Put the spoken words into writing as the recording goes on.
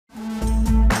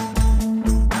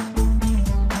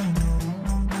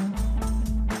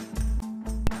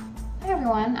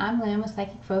with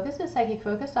Psychic Focus at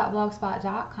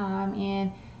psychicfocus.blogspot.com,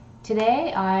 and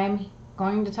today I'm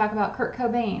going to talk about Kurt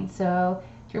Cobain. So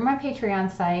through my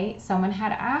Patreon site, someone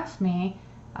had asked me,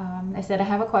 they said, I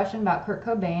have a question about Kurt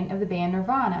Cobain of the band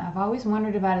Nirvana. I've always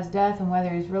wondered about his death and whether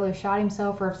he's really shot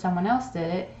himself or if someone else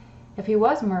did it. If he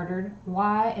was murdered,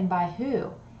 why and by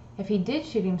who? If he did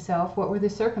shoot himself, what were the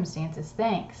circumstances?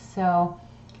 Thanks. So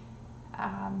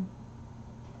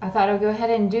I thought I would go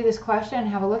ahead and do this question and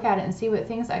have a look at it and see what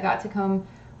things I got to come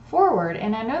forward.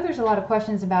 And I know there's a lot of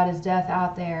questions about his death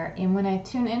out there, and when I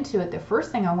tune into it, the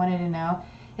first thing I wanted to know,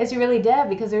 is he really dead?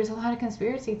 Because there's a lot of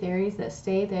conspiracy theories that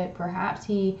state that perhaps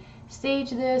he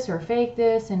staged this or faked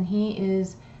this and he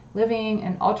is living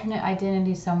an alternate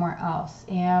identity somewhere else.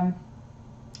 And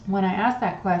when I ask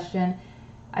that question,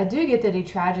 I do get that he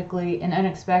tragically and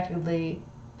unexpectedly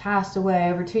passed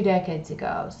away over 2 decades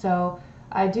ago. So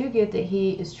I do get that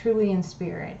he is truly in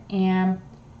spirit. And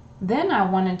then I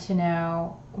wanted to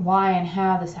know why and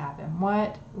how this happened.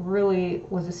 What really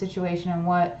was the situation and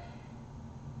what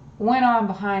went on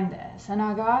behind this. And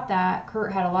I got that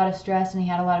Kurt had a lot of stress and he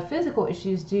had a lot of physical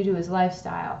issues due to his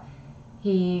lifestyle.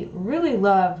 He really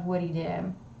loved what he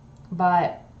did,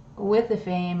 but with the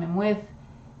fame and with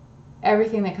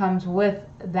everything that comes with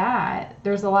that,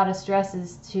 there's a lot of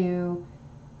stresses to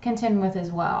contend with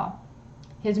as well.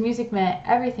 His music meant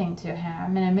everything to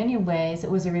him, and in many ways it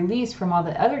was a release from all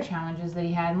the other challenges that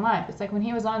he had in life. It's like when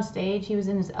he was on stage, he was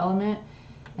in his element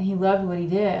and he loved what he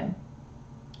did.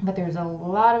 But there's a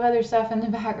lot of other stuff in the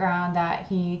background that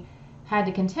he had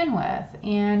to contend with.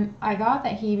 And I got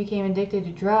that he became addicted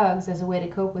to drugs as a way to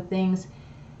cope with things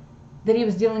that he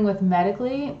was dealing with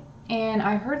medically. And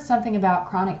I heard something about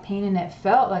chronic pain, and it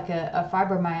felt like a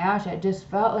fibromyalgia. It just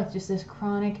felt like just this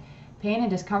chronic pain and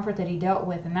discomfort that he dealt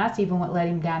with. And that's even what led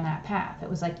him down that path. It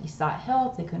was like he sought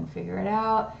help, they couldn't figure it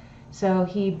out. So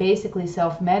he basically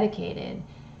self-medicated.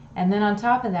 And then on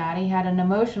top of that, he had an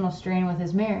emotional strain with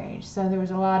his marriage. So there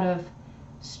was a lot of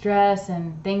stress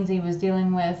and things he was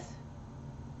dealing with,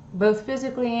 both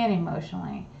physically and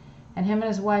emotionally. And him and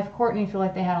his wife, Courtney, feel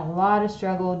like they had a lot of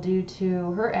struggle due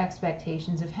to her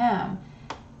expectations of him.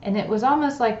 And it was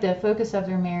almost like the focus of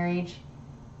their marriage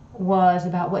was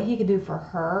about what he could do for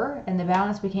her, and the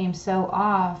balance became so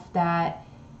off that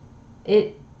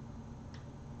it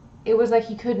was like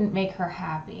he couldn't make her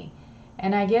happy.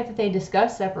 And I get that they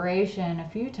discussed separation a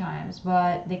few times,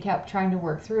 but they kept trying to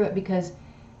work through it because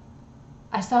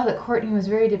I saw that Courtney was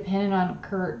very dependent on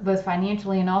Kurt, both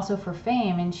financially and also for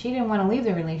fame, and she didn't want to leave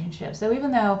the relationship. So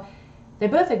even though they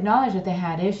both acknowledged that they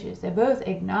had issues, they both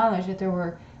acknowledged that there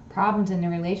were problems in the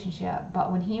relationship,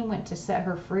 but when he went to set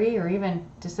her free, or even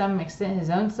to some extent his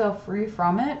own self free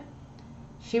from it,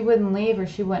 she wouldn't leave, or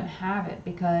she wouldn't have it,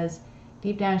 because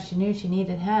deep down she knew she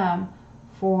needed him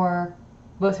for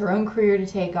both her own career to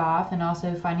take off and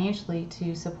also financially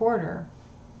to support her.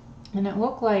 And it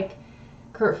looked like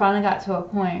Kurt finally got to a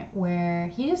point where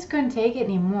he just couldn't take it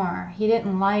anymore. He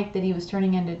didn't like that he was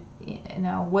turning into,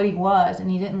 what he was,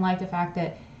 and he didn't like the fact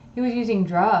that he was using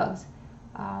drugs.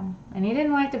 And he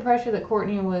didn't like the pressure that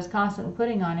Courtney was constantly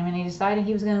putting on him, and he decided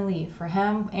he was going to leave for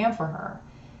him and for her.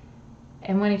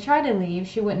 And when he tried to leave,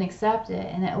 she wouldn't accept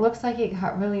it, and it looks like it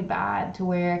got really bad to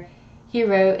where he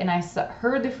wrote, and I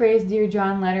heard the phrase "Dear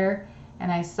John" letter,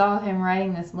 and I saw him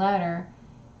writing this letter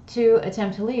to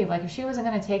attempt to leave. Like, if she wasn't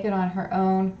going to take it on her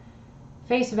own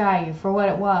face value for what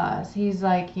it was, he's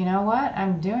like, you know what,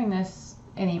 I'm doing this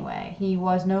anyway. He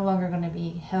was no longer going to be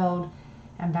held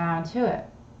and bound to it.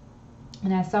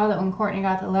 And I saw that when Courtney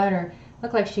got the letter, it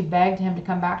looked like she begged him to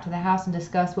come back to the house and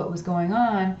discuss what was going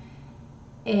on.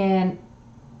 And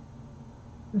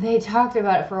they talked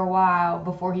about it for a while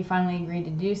before he finally agreed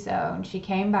to do so. And he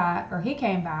came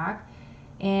back,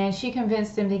 and she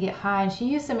convinced him to get high. And she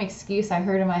used some excuse I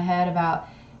heard in my head about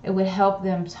it would help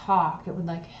them talk. It would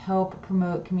like help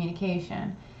promote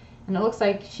communication. And it looks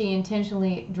like she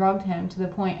intentionally drugged him to the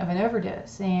point of an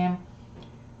overdose. And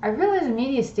I realize the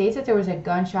media states that there was a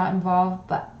gunshot involved,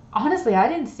 but honestly, I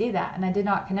didn't see that, and I did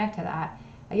not connect to that.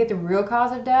 I get the real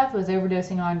cause of death was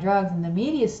overdosing on drugs, and the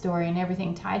media story and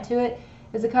everything tied to it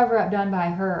is a cover-up done by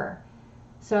her.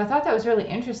 So I thought that was really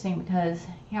interesting because,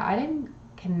 I didn't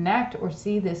connect or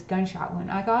see this gunshot wound.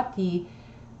 I got the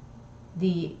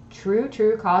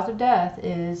true cause of death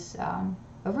is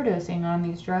overdosing on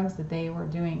these drugs that they were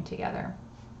doing together.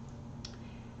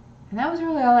 And that was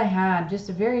really all I had. Just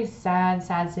a very sad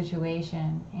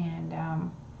situation.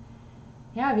 And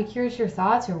I'd be curious your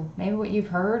thoughts, or maybe what you've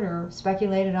heard or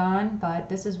speculated on. But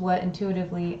this is what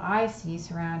intuitively I see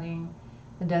surrounding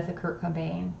the death of Kurt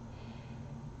Cobain.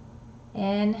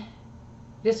 And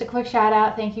Just a quick shout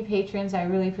out. Thank you, patrons. I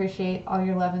really appreciate all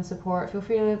your love and support. Feel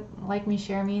free to like me,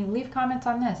 share me, leave comments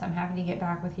on this. I'm happy to get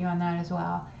back with you on that as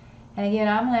well. And again,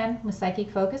 I'm Lynn with Psychic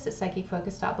Focus at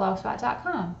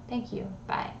psychicfocus.blogspot.com. Thank you.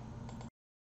 Bye.